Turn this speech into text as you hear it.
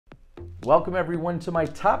Welcome everyone to my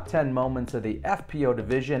top 10 moments of the FPO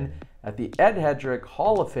division at the Ed Headrick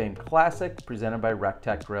Hall of Fame Classic presented by Rec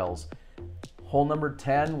Tec Grills. Hole number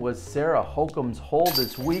 10 was Sarah Hokom's hole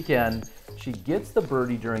this weekend. She gets the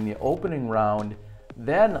birdie during the opening round,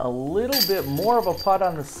 then a little bit more of a putt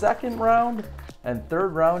on the second round, and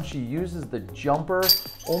third round she uses the jumper.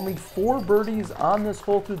 Only 4 birdies on this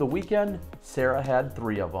hole through the weekend. Sarah had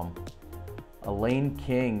 3 of them. Elaine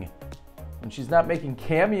King, when she's not making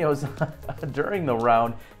cameos during the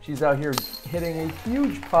round, she's out here hitting a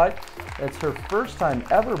huge putt. That's her first time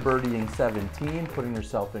ever birdieing 17, putting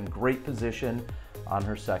herself in great position on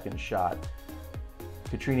her second shot.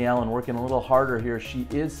 Katrina Allen working a little harder here. She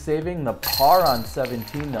is saving the par on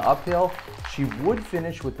 17, the uphill. She would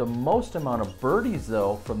finish with the most amount of birdies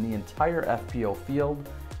though from the entire FPO field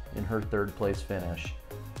in her third place finish.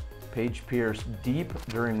 Paige Pierce deep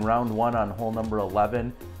during round 1 on hole number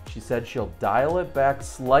 11. She said she'll dial it back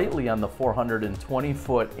slightly on the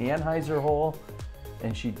 420-foot Anheuser hole,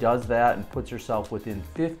 and she does that and puts herself within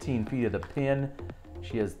 15 feet of the pin.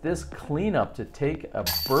 She has this cleanup to take a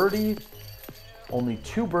birdie. Only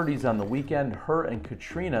 2 birdies on the weekend. Her and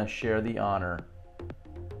Katrina share the honor.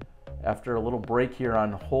 After a little break here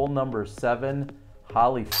on hole number 7,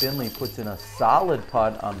 Holly Finley puts in a solid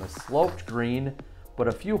putt on the sloped green, but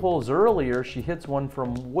a few holes earlier she hits one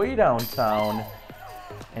from way downtown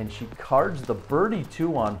and she cards the birdie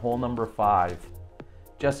 2 on hole number 5.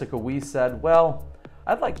 Jessica Weese said, well,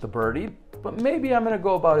 I'd like the birdie, but maybe I'm going to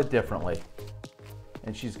go about it differently.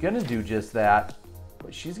 And she's going to do just that,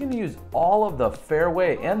 but she's going to use all of the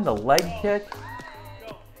fairway and the leg kick.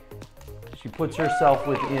 She puts herself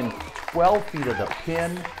within 12 feet of the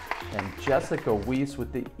pin, and Jessica Weese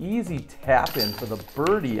with the easy tap in for the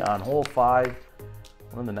birdie on hole 5.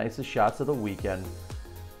 One of the nicest shots of the weekend.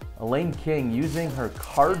 Elaine King using her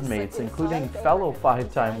card mates, including fellow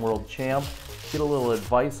 5-time world champ, get a little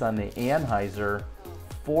advice on the Anheuser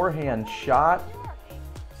forehand shot.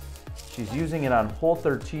 She's using it on hole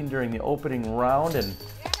 13 during the opening round and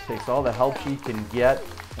takes all the help she can get,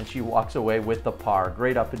 and she walks away with the par.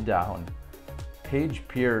 Great up and down. Paige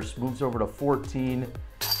Pierce moves over to 14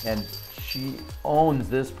 and she owns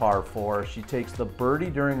this par 4. She takes the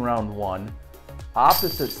birdie during round 1,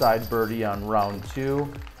 opposite side birdie on round 2,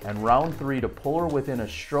 and round 3 to pull her within a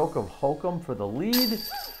stroke of Hokom for the lead.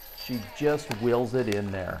 She just wheels it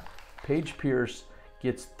in there. Paige Pierce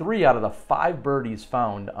gets 3 out of the 5 birdies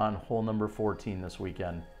found on hole number 14 this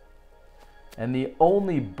weekend. And the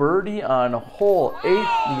only birdie on hole 8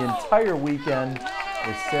 the entire weekend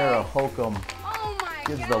is Sarah Hokom.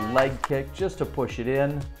 Gives the leg kick just to push it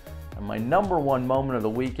in. And my number 1 moment of the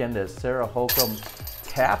weekend is Sarah Hokom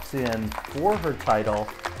taps in for her title,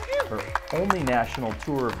 her only national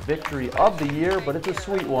tour victory of the year, but it's a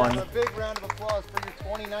sweet one. A big round of applause for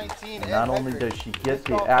your 2019. And not only does she get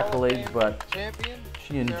the accolades, but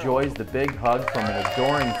she enjoys the big hug from an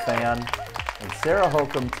adoring fan. And Sarah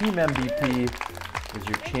Hokom, Team MVP, is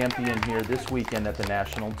your champion here this weekend at the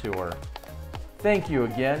National Tour. Thank you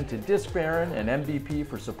again to Disc Baron and MVP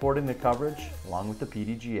for supporting the coverage, along with the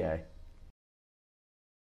PDGA.